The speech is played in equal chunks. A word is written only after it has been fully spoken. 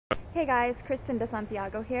Hey guys, Kristen De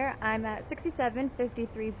Santiago here. I'm at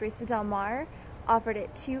 6753 Brisa Del Mar, offered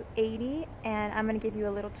at $280, and I'm going to give you a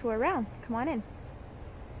little tour around. Come on in.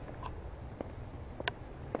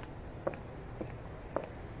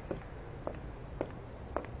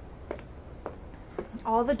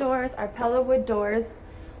 All the doors are Pella wood doors.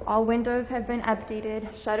 All windows have been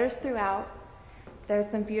updated, shutters throughout. There's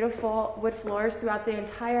some beautiful wood floors throughout the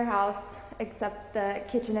entire house, except the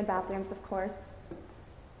kitchen and bathrooms, of course.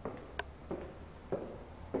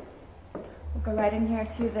 We'll go right in here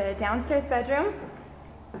to the downstairs bedroom.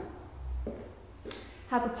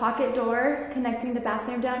 Has a pocket door connecting the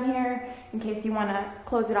bathroom down here in case you want to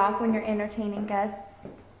close it off when you're entertaining guests.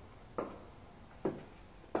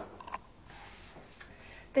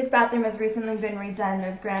 This bathroom has recently been redone.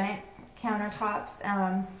 There's granite countertops,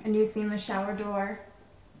 a new seamless shower door.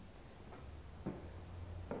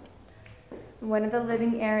 One of the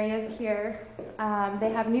living areas here,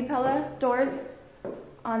 they have new Pella doors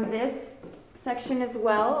on this section as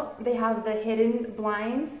well. They have the hidden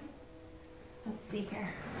blinds. Let's see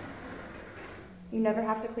here. You never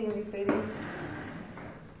have to clean these babies.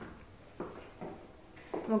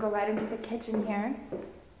 We'll go right into the kitchen here.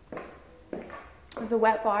 There's a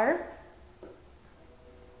wet bar.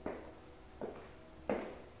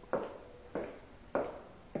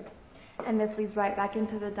 And this leads right back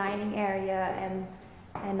into the dining area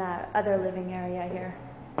and other living area here.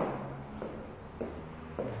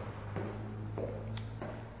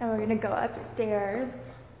 And we're gonna go upstairs.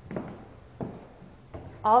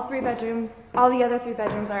 All the other three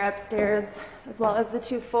bedrooms are upstairs, as well as the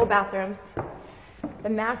two full bathrooms. The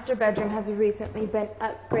master bedroom has recently been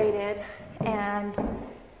upgraded, and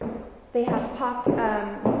they have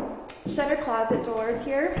shutter closet doors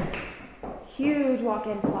here. Huge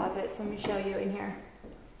walk-in closets. Let me show you in here.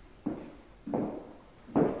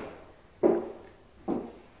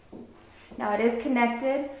 Now it is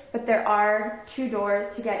connected, but there are two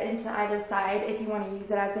doors to get into either side if you want to use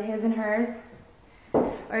it as a his and hers,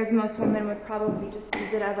 or as most women would probably just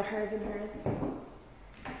use it as a hers and hers.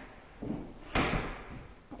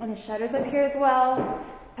 And the shutters up here as well.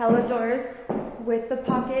 Pella doors with the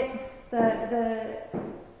pocket, the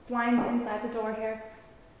blinds inside the door here.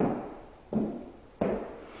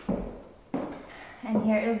 And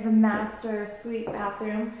here is the master suite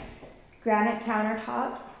bathroom. Granite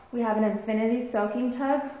countertops. We have an infinity soaking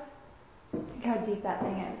tub. Look how deep that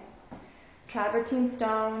thing is. Travertine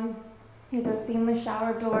stone. Here's our seamless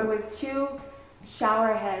shower door with two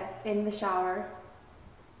shower heads in the shower.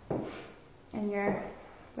 And your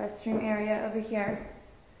restroom area over here.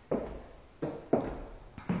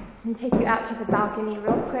 And take you out to the balcony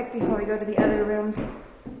real quick before we go to the other rooms.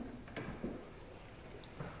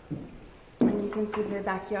 And you can see the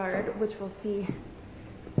backyard, which we'll see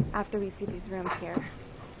after we see these rooms here.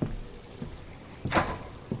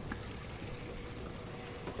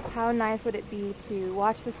 How nice would it be to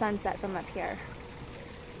watch the sunset from up here?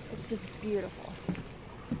 It's just beautiful.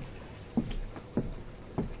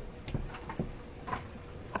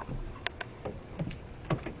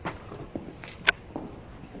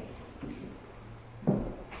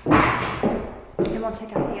 And we'll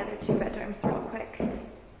check out the other two bedrooms real quick.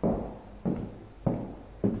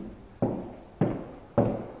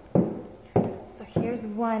 So here's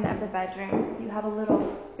one of the bedrooms. You have a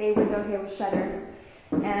little bay window here with shutters.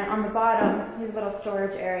 And on the bottom, here's a little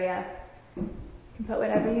storage area. You can put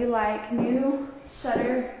whatever you like. New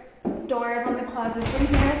shutter doors on the closets in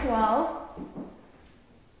here as well.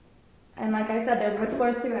 And like I said, there's wood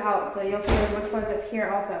floors throughout, so you'll see there's wood floors up here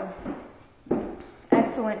also.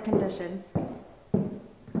 Excellent condition.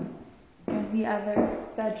 Here's the other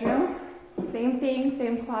bedroom. Same thing,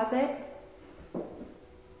 same closet.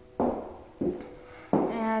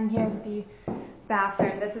 And here's the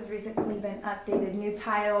bathroom. This has recently been updated. New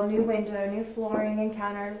tile, new window, new flooring and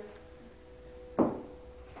counters.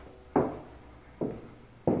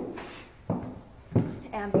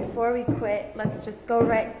 And before we quit, let's just go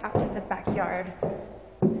right out to the backyard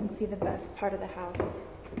and see the best part of the house.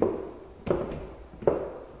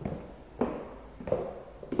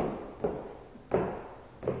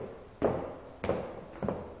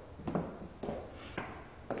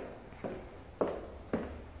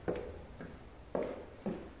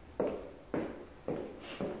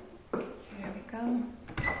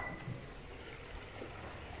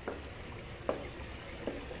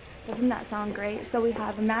 Doesn't that sound great? So we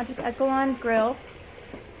have a Magic Echelon grill,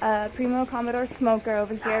 a Primo Commodore smoker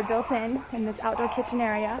over here built in this outdoor kitchen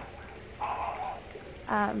area,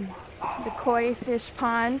 the koi fish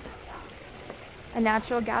pond, a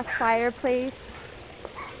natural gas fireplace.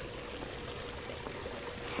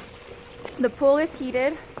 The pool is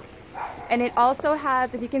heated And it also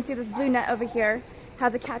has, if you can see this blue net over here,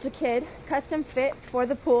 has a Catch a Kid custom fit for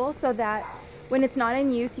the pool so that when it's not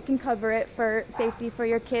in use, you can cover it for safety for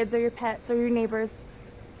your kids or your pets or your neighbors.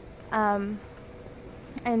 And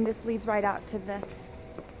this leads right out to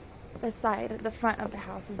the side, the front of the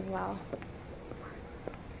house as well.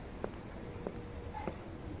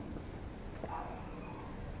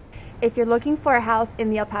 If you're looking for a house in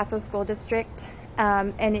the El Paso School District,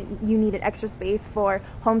 you need an extra space for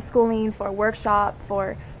homeschooling, for a workshop,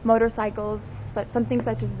 for motorcycles, something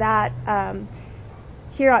such as that,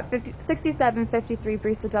 here at 6753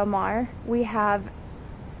 Brisa Del Mar, we have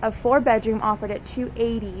a 4-bedroom offered at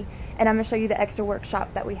 $280, and I'm going to show you the extra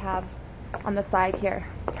workshop that we have on the side here.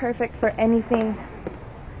 Perfect for anything,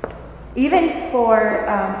 even for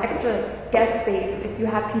extra guest space. If you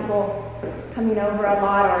have people coming over a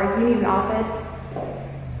lot or you need an office,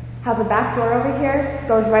 has a back door over here,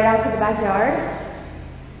 goes right out to the backyard,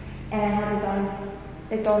 and has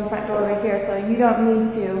its own front door over here, so you don't need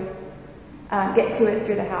to get to it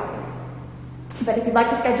through the house. But if you'd like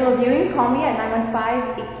to schedule a viewing, call me at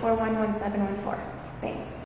 915-841-1714. Thanks.